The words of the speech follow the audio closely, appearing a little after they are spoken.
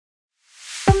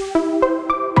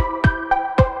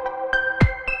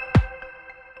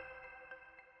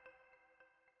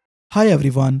Hi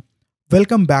everyone,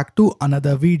 welcome back to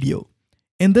another video.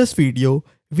 In this video,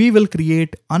 we will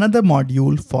create another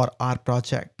module for our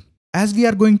project. As we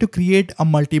are going to create a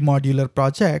multi-modular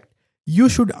project, you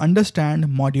should understand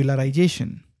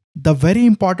modularization. The very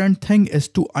important thing is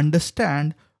to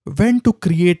understand when to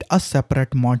create a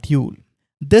separate module.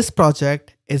 This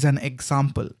project is an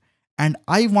example, and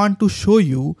I want to show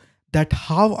you that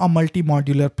how a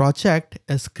multi-modular project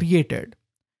is created.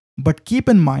 But keep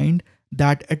in mind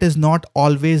that it is not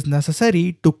always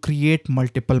necessary to create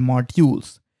multiple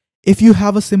modules. If you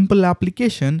have a simple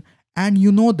application and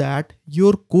you know that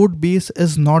your code base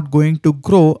is not going to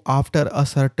grow after a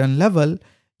certain level,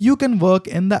 you can work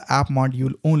in the app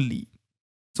module only.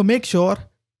 So make sure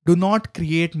do not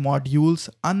create modules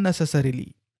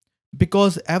unnecessarily,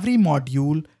 because every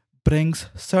module brings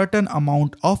certain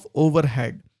amount of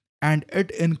overhead and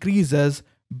it increases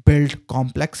build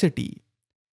complexity.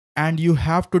 And you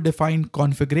have to define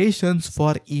configurations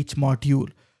for each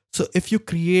module. So if you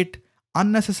create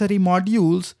unnecessary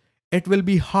modules, it will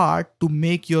be hard to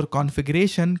make your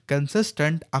configuration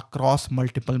consistent across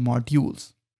multiple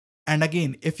modules. And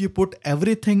again, if you put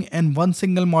everything in one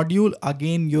single module,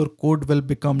 again, your code will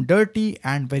become dirty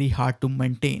and very hard to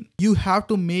maintain. You have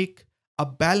to make a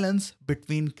balance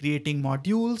between creating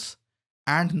modules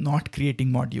and not creating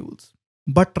modules.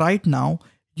 But right now,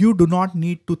 you do not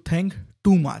need to think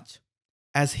too much,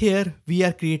 as here we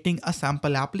are creating a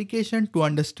sample application to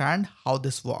understand how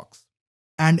this works.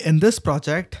 And in this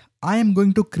project, I am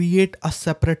going to create a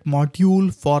separate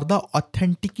module for the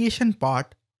authentication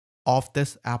part of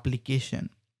this application.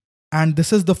 And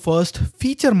this is the first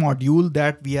feature module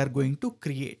that we are going to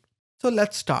create. So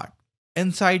let's start.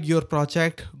 Inside your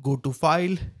project, go to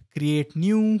File, Create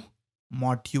New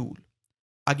Module.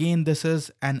 Again, this is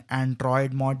an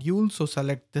Android module, so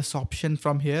select this option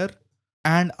from here.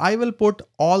 And I will put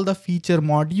all the feature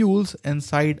modules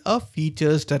inside a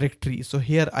features directory. So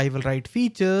here I will write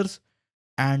features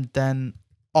and then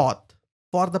auth.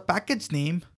 For the package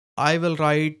name, I will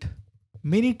write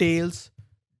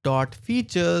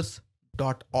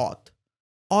minitails.features.auth,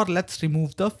 or let's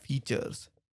remove the features.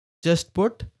 Just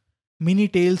put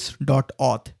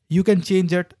minitails.auth. You can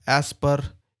change it as per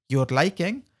your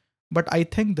liking, but I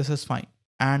think this is fine.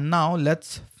 And now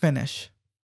let's finish.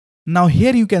 Now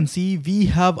here you can see we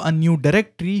have a new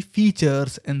directory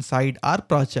features inside our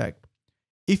project.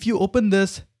 If you open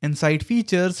this, inside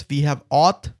features, we have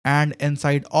auth, and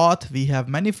inside auth, we have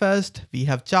manifest, we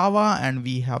have Java, and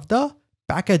we have the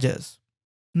packages.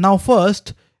 Now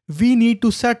first, we need to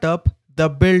set up the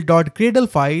build.gradle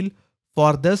file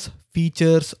for this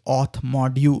features auth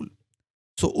module.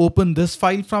 So open this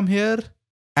file from here,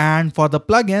 and for the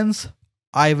plugins,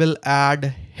 I will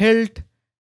add Hilt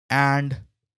and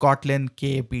Kotlin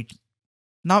KBT.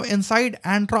 Now inside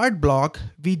Android block,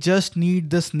 we just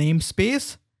need this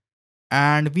namespace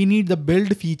and we need the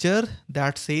build feature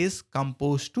that says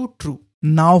compose to true.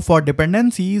 Now for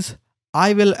dependencies,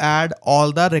 I will add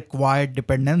all the required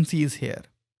dependencies here.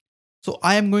 So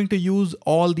I am going to use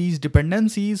all these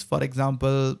dependencies, for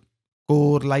example,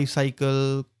 core,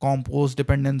 lifecycle, compose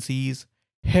dependencies,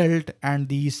 Hilt, and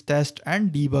these test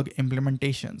and debug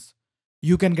implementations.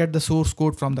 You can get the source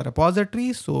code from the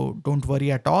repository, so don't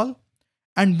worry at all.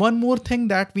 And one more thing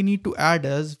that we need to add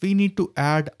is we need to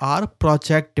add our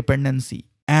project dependency.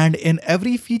 And in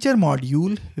every feature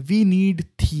module, we need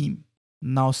theme.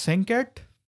 Now sync it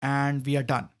and we are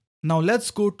done. Now let's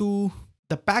go to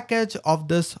the package of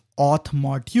this auth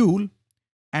module.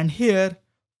 And here,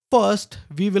 first,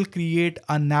 we will create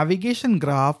a navigation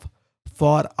graph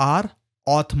for our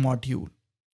auth module.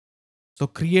 So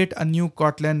create a new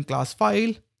Kotlin class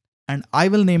file and I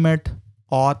will name it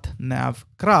auth nav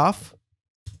graph.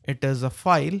 It is a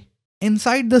file.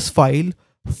 Inside this file,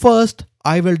 first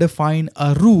I will define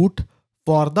a root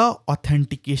for the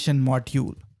authentication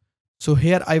module. So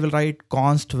here I will write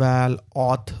const val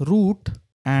auth root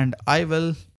and I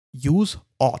will use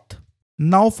auth.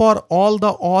 Now for all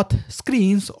the auth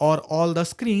screens or all the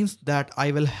screens that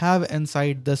I will have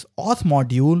inside this auth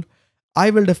module, I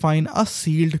will define a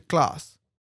sealed class,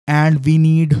 and we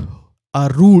need a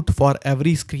root for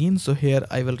every screen. So here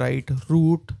I will write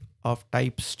root of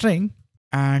type string,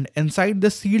 and inside the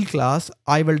sealed class,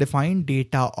 I will define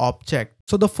data object.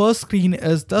 So the first screen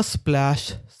is the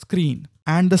splash screen,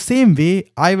 and the same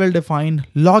way I will define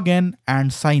login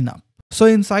and sign up. So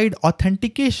inside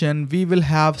authentication, we will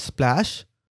have splash,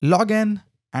 login,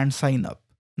 and sign up.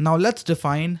 Now let's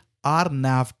define our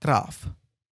nav graph.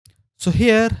 So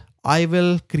here I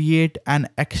will create an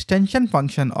extension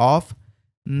function of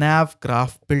nav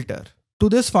graph builder. To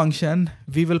this function,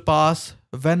 we will pass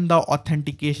when the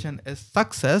authentication is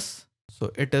success.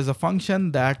 So it is a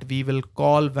function that we will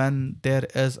call when there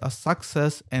is a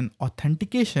success in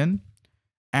authentication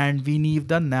and we need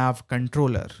the nav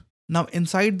controller. Now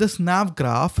inside this nav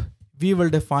graph, we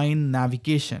will define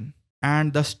navigation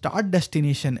and the start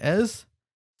destination is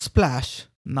splash.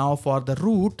 Now for the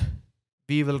route,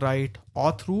 we will write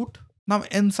auth route. Now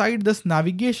inside this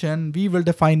navigation, we will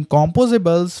define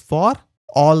composables for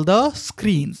all the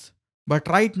screens. But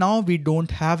right now we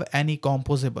don't have any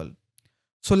composable.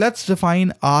 So let's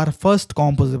define our first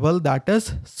composable, that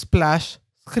is splash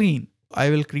screen. I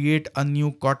will create a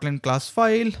new Kotlin class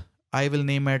file. I will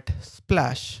name it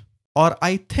splash. Or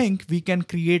I think we can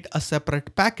create a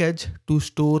separate package to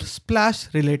store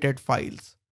splash related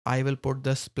files. I will put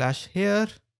the splash here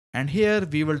and here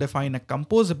we will define a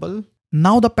composable.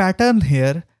 Now the pattern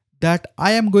here that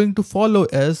I am going to follow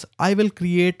is I will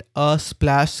create a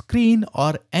splash screen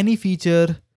or any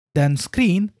feature then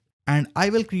screen, and I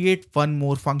will create one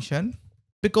more function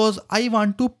because I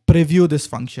want to preview this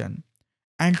function.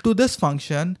 And to this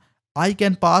function, I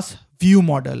can pass view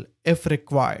model if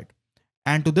required.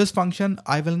 And to this function,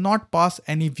 I will not pass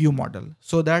any view model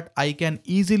so that I can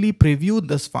easily preview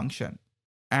this function.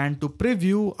 And to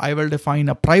preview, I will define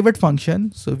a private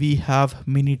function. So we have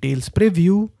minitails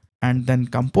preview and then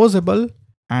composable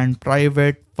and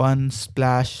private one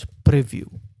splash preview.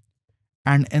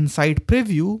 And inside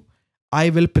preview, I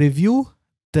will preview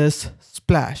this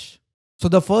splash. So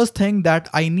the first thing that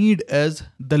I need is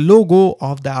the logo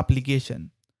of the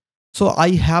application. So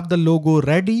I have the logo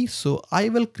ready. So I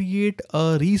will create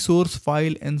a resource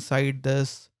file inside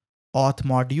this Auth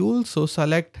module. So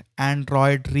select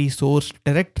Android resource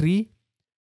directory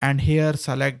and here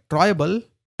select drawable,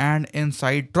 and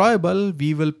inside drawable,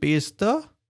 we will paste the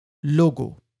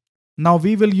logo. Now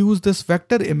we will use this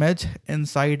vector image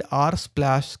inside our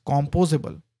splash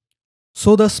composable.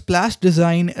 So the splash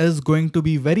design is going to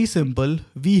be very simple.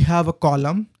 We have a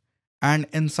column and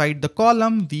inside the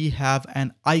column, we have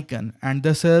an icon and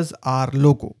this is our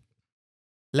logo.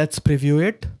 Let's preview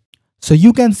it. So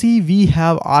you can see we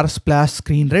have our splash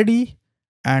screen ready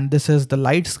and this is the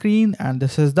light screen and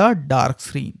this is the dark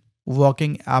screen,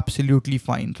 working absolutely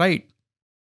fine, right?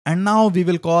 And now we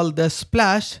will call this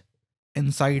splash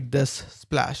inside this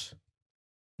splash.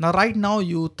 Now right now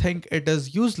you think it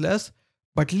is useless,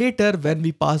 but later when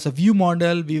we pass a view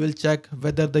model, we will check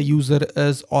whether the user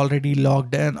is already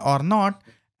logged in or not,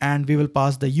 and we will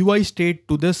pass the UI state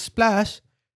to this splash.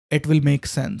 It will make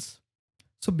sense.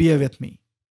 So bear with me.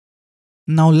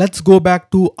 Now let's go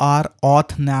back to our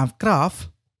auth nav graph.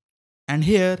 And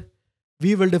here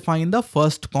we will define the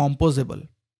first composable.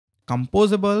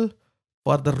 Composable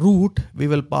for the root, we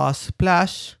will pass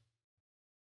splash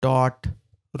dot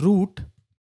root.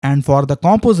 And for the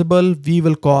composable, we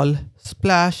will call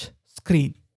splash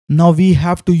screen. Now we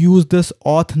have to use this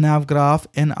auth nav graph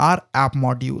in our app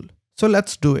module. So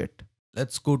let's do it.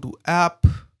 Let's go to app.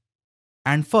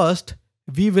 And first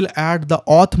we will add the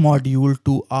auth module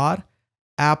to our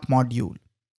app module.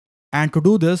 And to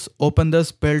do this, open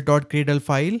this build.gradle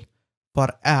file for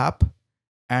app.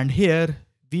 And here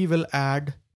we will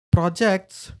add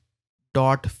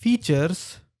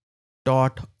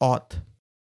projects.features.auth.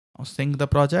 Now sync the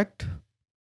project.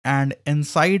 And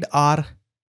inside our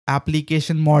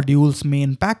application modules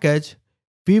main package,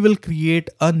 we will create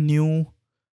a new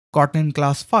Kotlin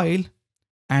class file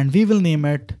and we will name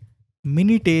it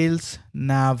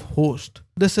MainNavHost.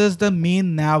 This is the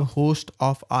MainNavHost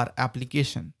of our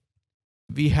application.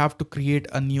 We have to create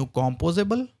a new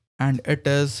composable and it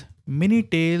is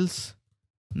MainNavHost.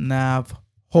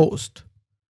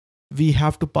 We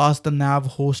have to pass the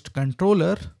navhost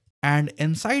controller, and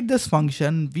inside this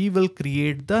function, we will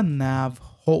create the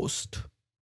navhost.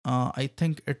 I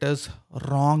think it is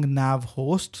wrong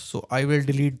navhost. So I will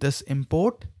delete this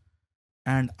import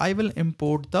and I will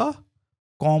import the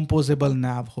composable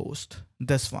navhost,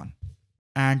 this one.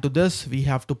 And to this, we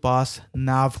have to pass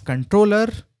nav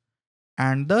controller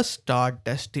and the start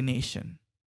destination.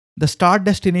 The start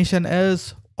destination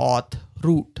is auth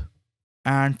root.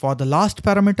 And for the last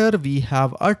parameter, we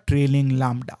have a trailing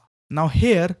lambda. Now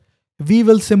here, we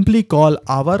will simply call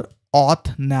our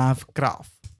auth nav graph.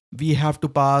 We have to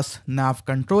pass nav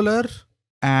controller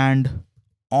and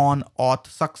on auth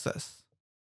success.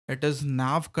 It is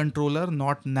nav controller,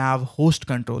 not nav host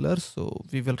controller. So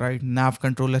we will write nav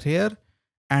controller here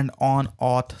and on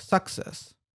auth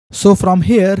success. So from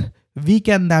here, we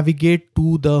can navigate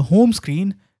to the home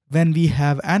screen when we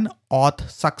have an auth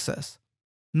success.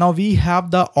 Now we have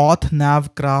the auth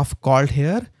nav graph called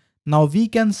here. Now we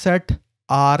can set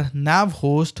our nav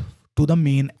host to the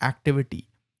main activity.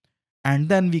 And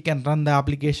then we can run the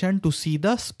application to see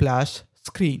the splash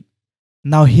screen.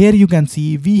 Now here you can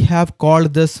see we have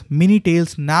called this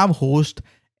Minitails nav host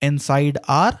inside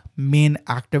our main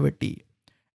activity.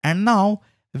 And now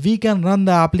we can run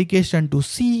the application to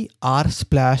see our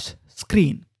splash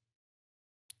screen.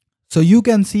 So you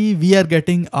can see we are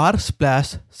getting our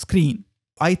splash screen.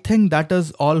 I think that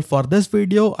is all for this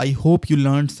video. I hope you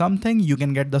learned something. You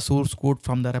can get the source code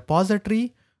from the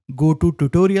repository. Go to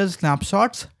tutorial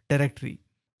snapshots directory.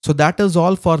 So that is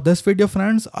all for this video,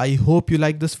 friends. I hope you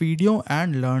like this video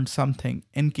and learned something.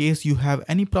 In case you have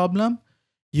any problem,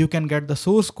 you can get the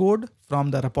source code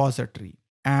from the repository.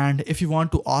 And if you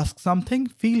want to ask something,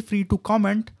 feel free to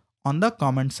comment on the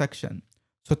comment section.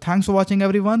 So thanks for watching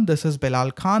everyone. This is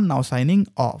Bilal Khan now signing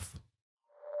off.